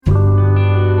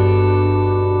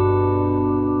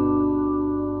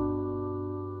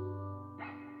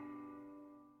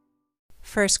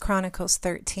1 Chronicles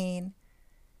 13.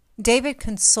 David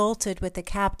consulted with the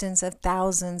captains of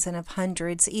thousands and of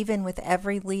hundreds, even with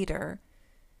every leader.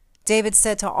 David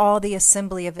said to all the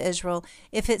assembly of Israel,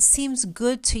 "If it seems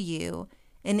good to you,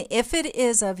 and if it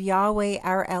is of Yahweh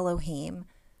our Elohim,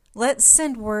 let's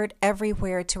send word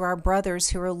everywhere to our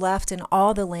brothers who are left in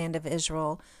all the land of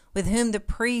Israel, with whom the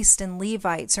priests and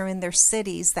Levites are in their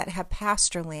cities that have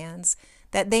pasture lands,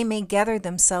 that they may gather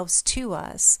themselves to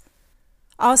us.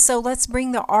 Also, let's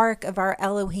bring the ark of our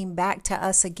Elohim back to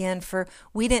us again, for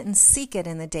we didn't seek it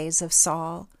in the days of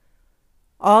Saul."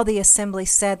 All the assembly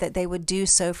said that they would do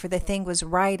so, for the thing was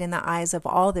right in the eyes of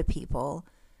all the people.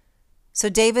 So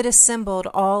David assembled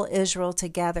all Israel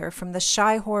together, from the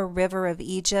Shihor River of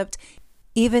Egypt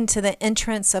even to the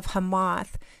entrance of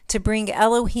Hamath, to bring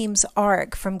Elohim's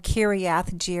ark from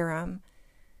Kiriath Jearim.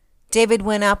 David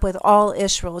went up with all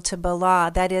Israel to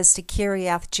Baalah, that is, to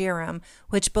Kiriath Jearim,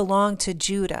 which belonged to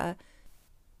Judah,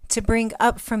 to bring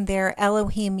up from there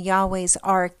Elohim Yahweh's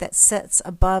ark that sits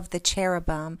above the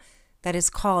cherubim, that is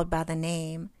called by the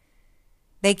name.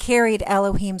 They carried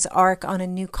Elohim's ark on a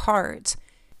new cart,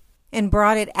 and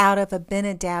brought it out of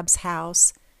Abinadab's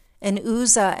house, and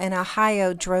Uzzah and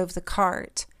Ahio drove the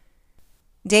cart.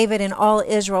 David and all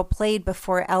Israel played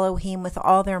before Elohim with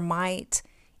all their might,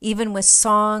 even with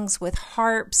songs, with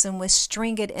harps, and with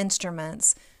stringed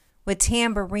instruments, with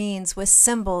tambourines, with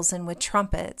cymbals, and with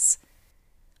trumpets.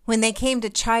 When they came to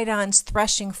Chidon's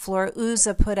threshing floor,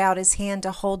 Uzzah put out his hand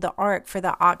to hold the ark, for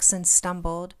the oxen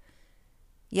stumbled.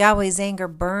 Yahweh's anger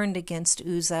burned against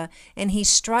Uzzah, and he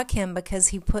struck him because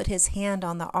he put his hand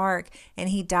on the ark, and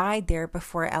he died there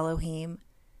before Elohim.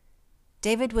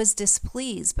 David was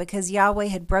displeased because Yahweh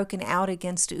had broken out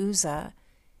against Uzzah.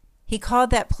 He called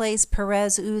that place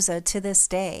Perez Uzzah to this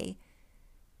day.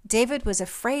 David was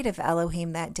afraid of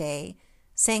Elohim that day,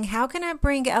 saying, "How can I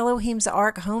bring Elohim's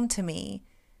ark home to me?"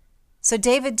 So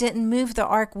David didn't move the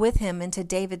ark with him into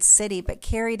David's city, but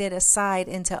carried it aside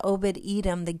into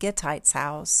Obed-Edom the Gittite's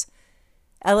house.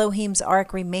 Elohim's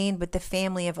ark remained with the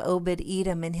family of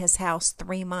Obed-Edom in his house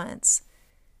 3 months.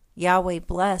 Yahweh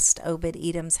blessed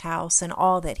Obed-Edom's house and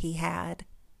all that he had.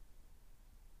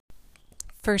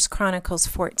 1 Chronicles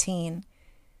 14.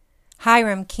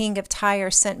 Hiram, king of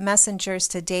Tyre, sent messengers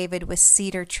to David with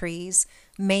cedar trees,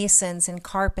 masons, and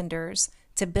carpenters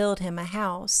to build him a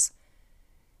house.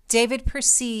 David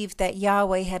perceived that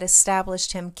Yahweh had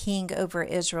established him king over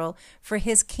Israel, for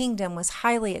his kingdom was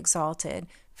highly exalted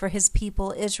for his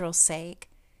people Israel's sake.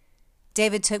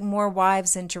 David took more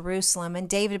wives in Jerusalem, and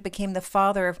David became the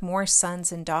father of more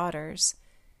sons and daughters.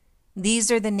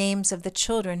 These are the names of the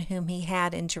children whom he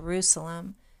had in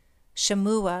Jerusalem: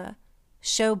 Shemua,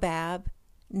 Shobab,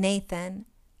 Nathan,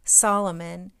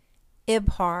 Solomon,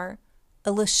 Ibhar,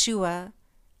 Elishua,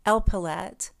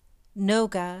 Elpelet,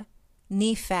 Noga,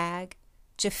 Nephag,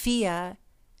 Japhia,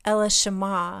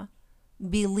 Elishama,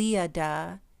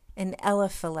 Beliada, and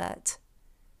Eliphalet.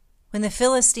 When the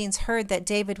Philistines heard that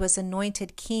David was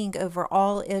anointed king over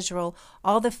all Israel,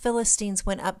 all the Philistines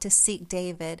went up to seek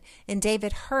David, and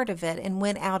David heard of it and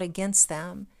went out against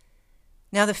them.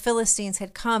 Now the Philistines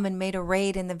had come and made a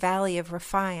raid in the valley of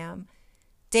Rephaim.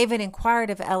 David inquired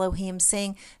of Elohim,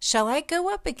 saying, "Shall I go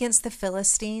up against the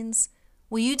Philistines?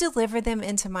 Will you deliver them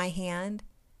into my hand?"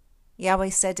 Yahweh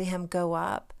said to him, "Go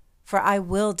up, for I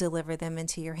will deliver them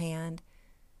into your hand."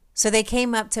 So they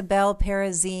came up to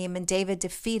Baal-perazim, and David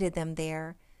defeated them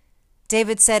there.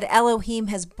 David said, "Elohim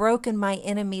has broken my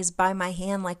enemies by my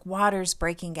hand like waters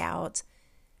breaking out."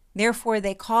 Therefore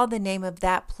they called the name of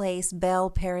that place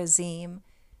Baal-perazim.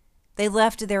 They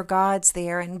left their gods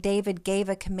there, and David gave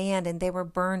a command, and they were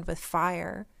burned with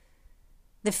fire.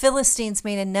 The Philistines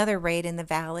made another raid in the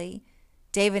valley.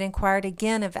 David inquired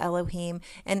again of Elohim,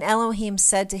 and Elohim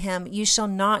said to him, "You shall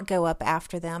not go up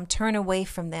after them. Turn away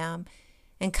from them,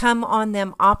 and come on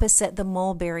them opposite the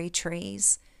mulberry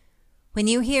trees. When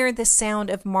you hear the sound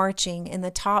of marching in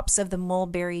the tops of the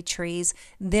mulberry trees,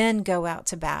 then go out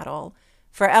to battle,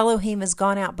 for Elohim has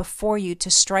gone out before you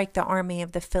to strike the army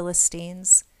of the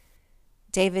Philistines."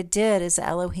 David did as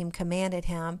Elohim commanded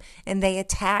him, and they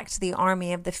attacked the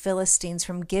army of the Philistines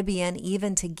from Gibeon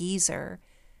even to Gezer.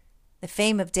 The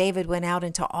fame of David went out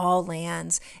into all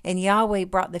lands, and Yahweh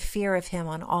brought the fear of him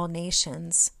on all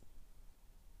nations.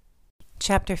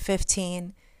 Chapter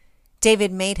 15.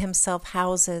 David made himself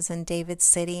houses in David's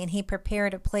city, and he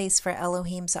prepared a place for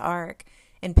Elohim's ark,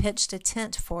 and pitched a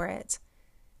tent for it.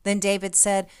 Then David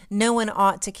said, "No one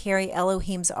ought to carry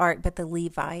Elohim's ark but the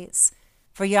Levites,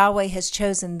 for Yahweh has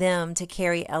chosen them to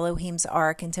carry Elohim's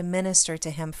ark and to minister to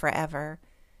him forever."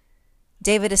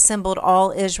 David assembled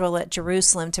all Israel at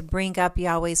Jerusalem to bring up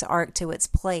Yahweh's ark to its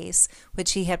place,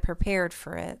 which he had prepared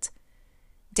for it.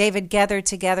 David gathered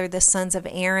together the sons of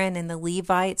Aaron and the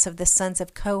Levites of the sons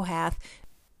of Kohath,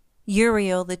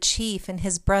 Uriel the chief and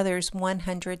his brothers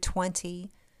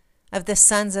 120. Of the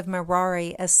sons of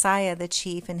Merari, Asaiah the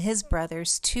chief and his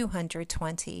brothers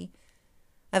 220.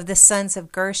 Of the sons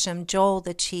of Gershom, Joel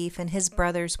the chief and his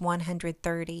brothers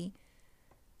 130.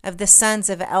 Of the sons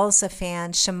of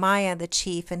Elzaphan, Shemaiah the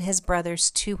chief and his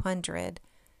brothers 200.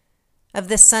 Of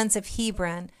the sons of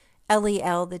Hebron,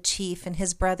 Eliel the chief and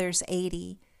his brothers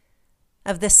 80.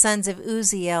 Of the sons of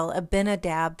Uzziel,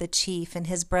 Abinadab the chief and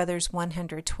his brothers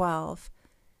 112.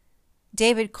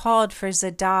 David called for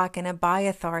Zadok and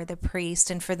Abiathar the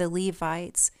priest, and for the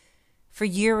Levites, for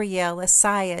Uriel,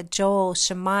 Asaiah, Joel,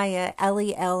 Shemaiah,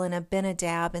 Eliel, and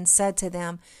Abinadab, and said to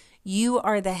them, You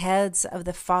are the heads of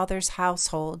the fathers'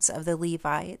 households of the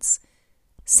Levites.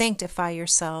 Sanctify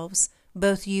yourselves,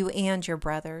 both you and your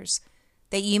brothers,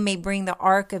 that you may bring the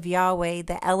ark of Yahweh,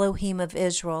 the Elohim of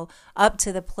Israel, up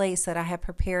to the place that I have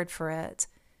prepared for it.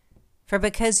 For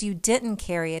because you didn't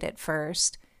carry it at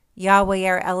first, Yahweh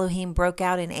our Elohim broke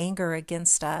out in anger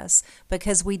against us,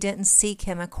 because we didn't seek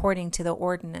him according to the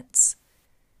ordinance.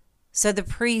 So the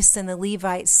priests and the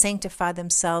Levites sanctified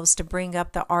themselves to bring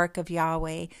up the ark of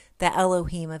Yahweh, the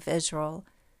Elohim of Israel.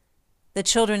 The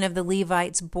children of the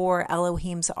Levites bore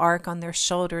Elohim's ark on their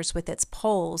shoulders with its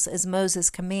poles, as Moses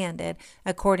commanded,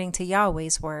 according to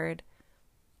Yahweh's word.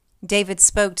 David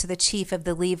spoke to the chief of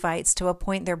the Levites to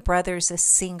appoint their brothers as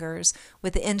singers,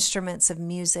 with instruments of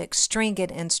music,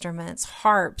 stringed instruments,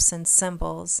 harps, and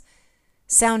cymbals,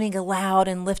 sounding aloud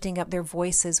and lifting up their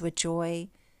voices with joy.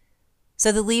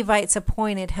 So the Levites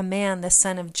appointed Heman the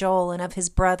son of Joel, and of his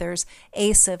brothers,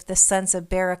 Asaph the sons of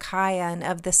Berechiah, and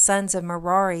of the sons of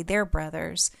Merari their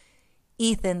brothers,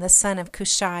 Ethan the son of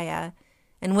Cushiah,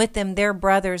 and with them their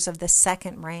brothers of the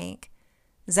second rank,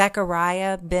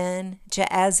 Zechariah ben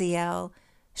Jaaziel,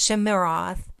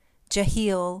 Shemirath,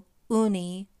 Jehiel,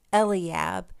 Uni,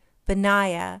 Eliab,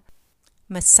 Benaiah,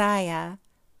 Messiah,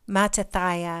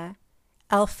 Mattathiah,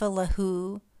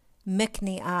 Elphalahu,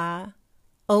 Mikniah,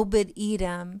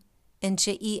 Obed-Edom, and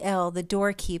Jeiel the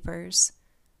doorkeepers.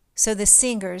 So the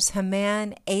singers,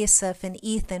 Heman, Asaph, and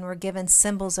Ethan, were given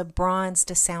cymbals of bronze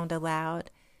to sound aloud.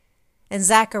 And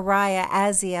Zechariah,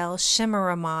 Aziel,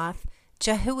 Shemiramoth,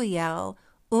 Jehuiel,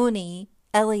 Uni,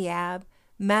 Eliab,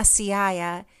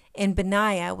 Maaseiah, and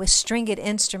Benaiah with stringed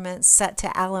instruments set to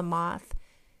Alamoth,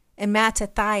 and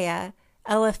Mattathiah,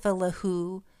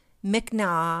 Eliphalahu,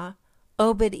 Miknah,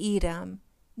 Obed-Edom,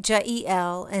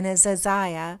 Jeiel, and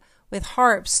Azaziah with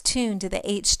harps tuned to the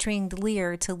 8-stringed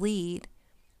lyre to lead.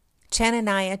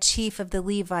 Chananiah, chief of the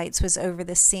Levites, was over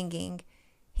the singing.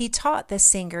 He taught the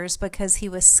singers because he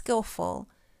was skillful.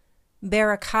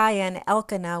 Berechiah and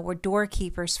Elkanah were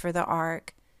doorkeepers for the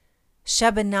ark.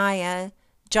 Shebaniah,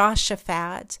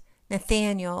 Joshaphat,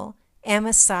 Nathaniel,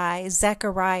 Amasai,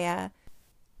 Zechariah,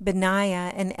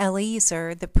 Benaiah, and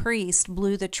Eliezer the priest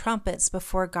blew the trumpets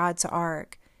before God's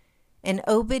ark. And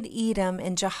Obed-Edom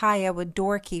and Jehiah were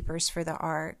doorkeepers for the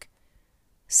ark.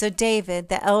 So David,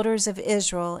 the elders of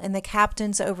Israel, and the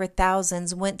captains over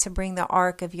thousands went to bring the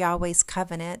ark of Yahweh's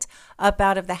covenant up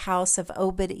out of the house of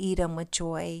Obed-Edom with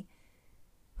joy.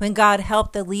 When God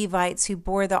helped the Levites who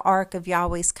bore the ark of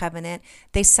Yahweh's covenant,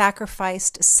 they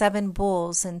sacrificed 7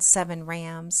 bulls and 7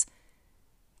 rams.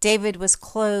 David was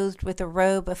clothed with a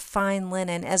robe of fine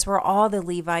linen, as were all the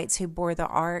Levites who bore the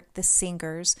ark, the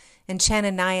singers, and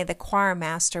Chananiah the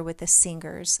choirmaster with the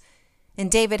singers. And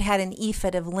David had an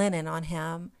ephod of linen on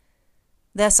him.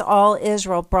 Thus all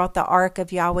Israel brought the ark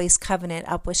of Yahweh's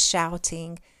covenant up with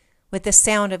shouting, with the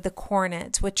sound of the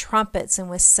cornet, with trumpets and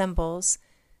with cymbals,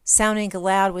 sounding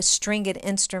aloud with stringed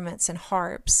instruments and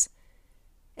harps.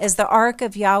 As the ark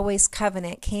of Yahweh's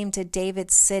covenant came to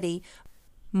David's city,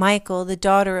 Michal, the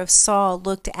daughter of Saul,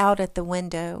 looked out at the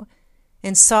window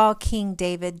and saw King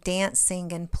David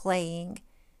dancing and playing,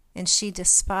 and she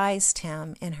despised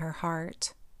him in her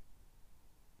heart.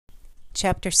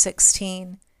 Chapter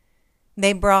 16.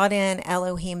 They brought in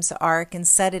Elohim's ark and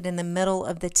set it in the middle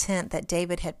of the tent that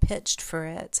David had pitched for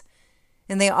it.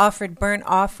 And they offered burnt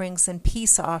offerings and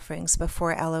peace offerings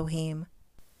before Elohim.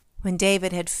 When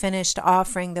David had finished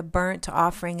offering the burnt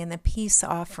offering and the peace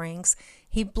offerings,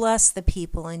 he blessed the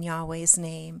people in Yahweh's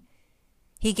name.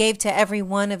 He gave to every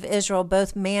one of Israel,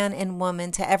 both man and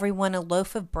woman, to every one a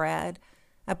loaf of bread,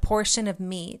 a portion of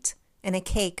meat, and a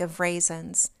cake of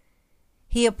raisins.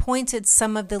 He appointed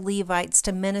some of the Levites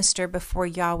to minister before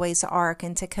Yahweh's ark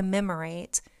and to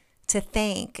commemorate, to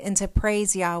thank, and to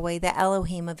praise Yahweh, the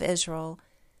Elohim of Israel.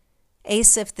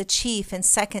 Asaph the chief, and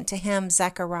second to him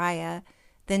Zechariah,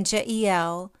 then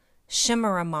Jeiel,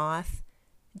 Shemiramoth,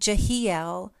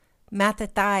 Jehiel,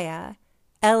 Mattathiah,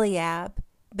 Eliab,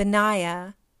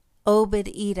 Benaiah,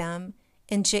 Obed-Edom,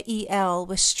 and Jeiel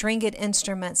with stringed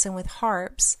instruments and with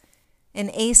harps, and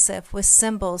Asaph with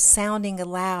cymbals sounding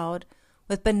aloud,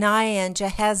 with Benaiah and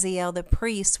Jehaziel the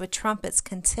priests with trumpets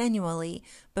continually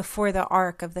before the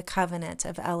ark of the covenant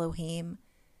of Elohim.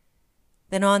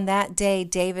 Then on that day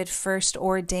David first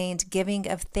ordained giving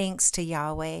of thanks to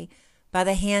Yahweh by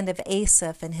the hand of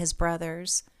Asaph and his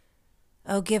brothers.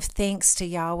 O give thanks to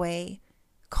Yahweh,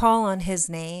 call on his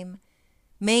name,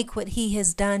 make what he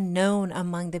has done known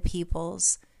among the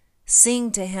peoples.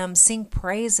 Sing to him, sing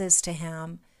praises to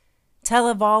him. Tell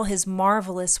of all his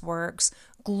marvelous works,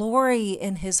 glory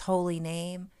in his holy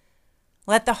name.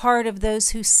 Let the heart of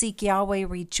those who seek Yahweh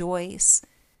rejoice.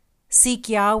 Seek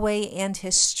Yahweh and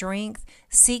his strength,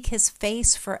 seek his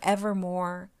face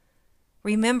forevermore.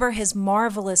 Remember his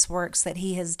marvelous works that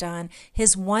he has done,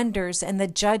 his wonders and the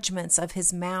judgments of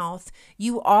his mouth.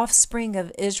 You offspring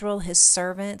of Israel, his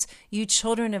servant, you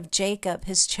children of Jacob,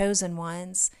 his chosen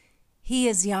ones. He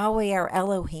is Yahweh our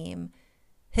Elohim.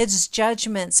 His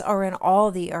judgments are in all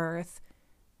the earth.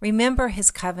 Remember his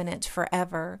covenant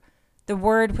forever, the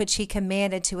word which he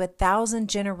commanded to 1,000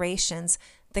 generations,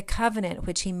 the covenant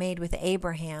which he made with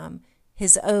Abraham,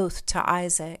 his oath to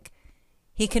Isaac.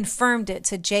 He confirmed it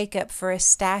to Jacob for a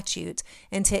statute,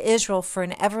 and to Israel for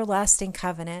an everlasting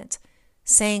covenant,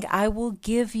 saying, I will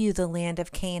give you the land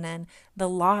of Canaan, the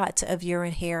lot of your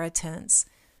inheritance.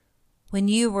 When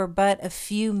you were but a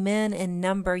few men in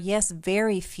number, yes,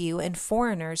 very few, and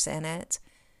foreigners in it.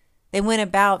 They went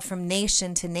about from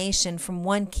nation to nation, from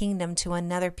one kingdom to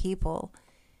another people.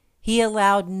 He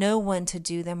allowed no one to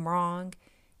do them wrong.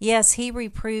 Yes, he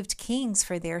reproved kings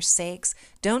for their sakes.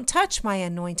 Don't touch my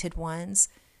anointed ones.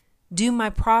 Do my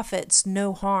prophets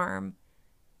no harm.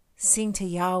 Sing to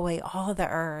Yahweh all the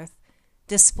earth.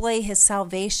 Display his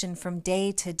salvation from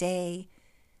day to day.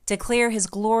 Declare his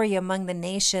glory among the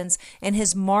nations and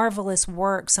his marvelous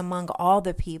works among all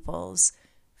the peoples.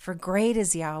 For great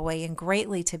is Yahweh and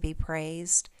greatly to be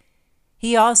praised.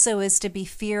 He also is to be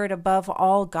feared above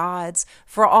all gods,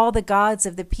 for all the gods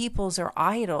of the peoples are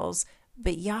idols.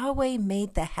 But Yahweh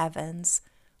made the heavens.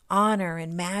 Honor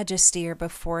and majesty are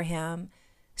before him.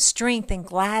 Strength and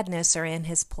gladness are in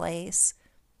his place.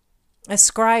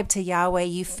 Ascribe to Yahweh,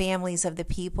 you families of the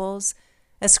peoples.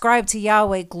 Ascribe to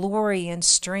Yahweh glory and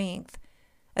strength.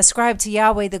 Ascribe to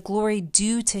Yahweh the glory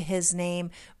due to his name.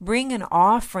 Bring an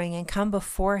offering and come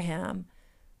before him.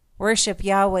 Worship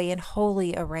Yahweh in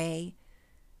holy array.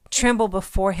 Tremble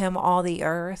before him all the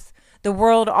earth. The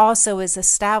world also is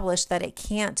established that it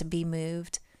can't be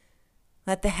moved.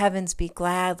 Let the heavens be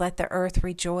glad, let the earth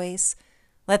rejoice.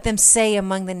 Let them say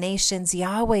among the nations,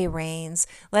 Yahweh reigns.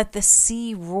 Let the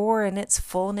sea roar in its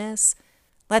fullness.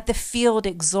 Let the field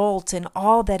exult in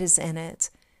all that is in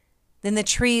it. Then the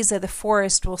trees of the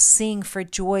forest will sing for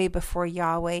joy before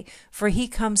Yahweh, for he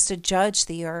comes to judge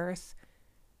the earth.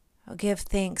 Oh, give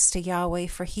thanks to Yahweh,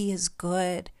 for he is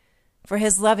good, for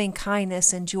his loving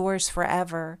kindness endures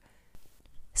forever.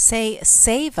 Say,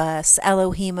 save us,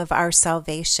 Elohim of our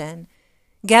salvation.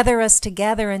 Gather us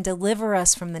together and deliver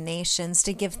us from the nations,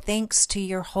 to give thanks to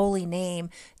your holy name,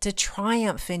 to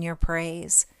triumph in your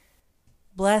praise.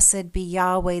 Blessed be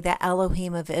Yahweh, the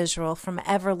Elohim of Israel, from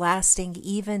everlasting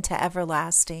even to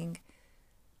everlasting.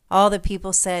 All the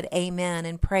people said Amen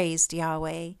and praised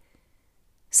Yahweh.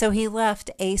 So he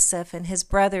left Asaph and his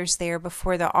brothers there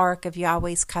before the ark of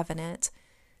Yahweh's covenant,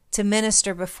 to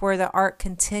minister before the ark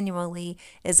continually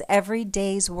as every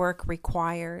day's work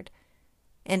required.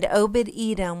 And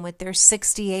Obed-Edom with their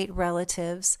 68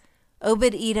 relatives,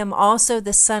 Obed-Edom also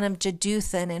the son of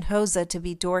Jeduthun and Hosah to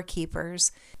be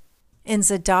doorkeepers, and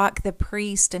Zadok the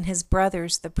priest and his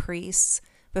brothers the priests,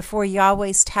 before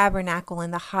Yahweh's tabernacle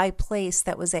in the high place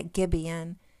that was at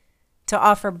Gibeon, to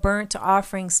offer burnt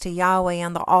offerings to Yahweh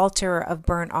on the altar of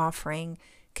burnt offering,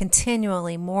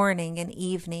 continually morning and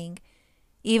evening,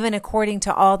 even according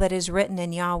to all that is written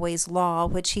in Yahweh's law,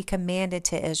 which he commanded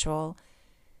to Israel.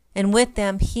 And with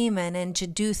them Heman and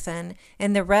Jeduthun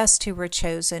and the rest who were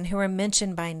chosen, who are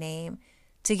mentioned by name,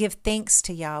 to give thanks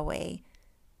to Yahweh,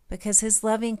 because his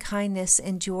loving kindness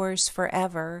endures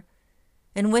forever.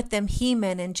 And with them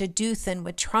Heman and Jeduthun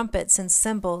with trumpets and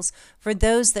cymbals for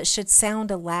those that should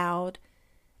sound aloud,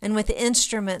 and with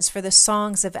instruments for the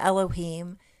songs of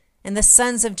Elohim, and the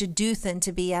sons of Jeduthun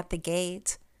to be at the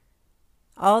gate.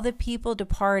 All the people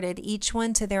departed, each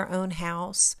one to their own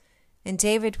house, and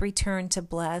David returned to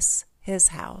bless his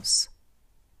house.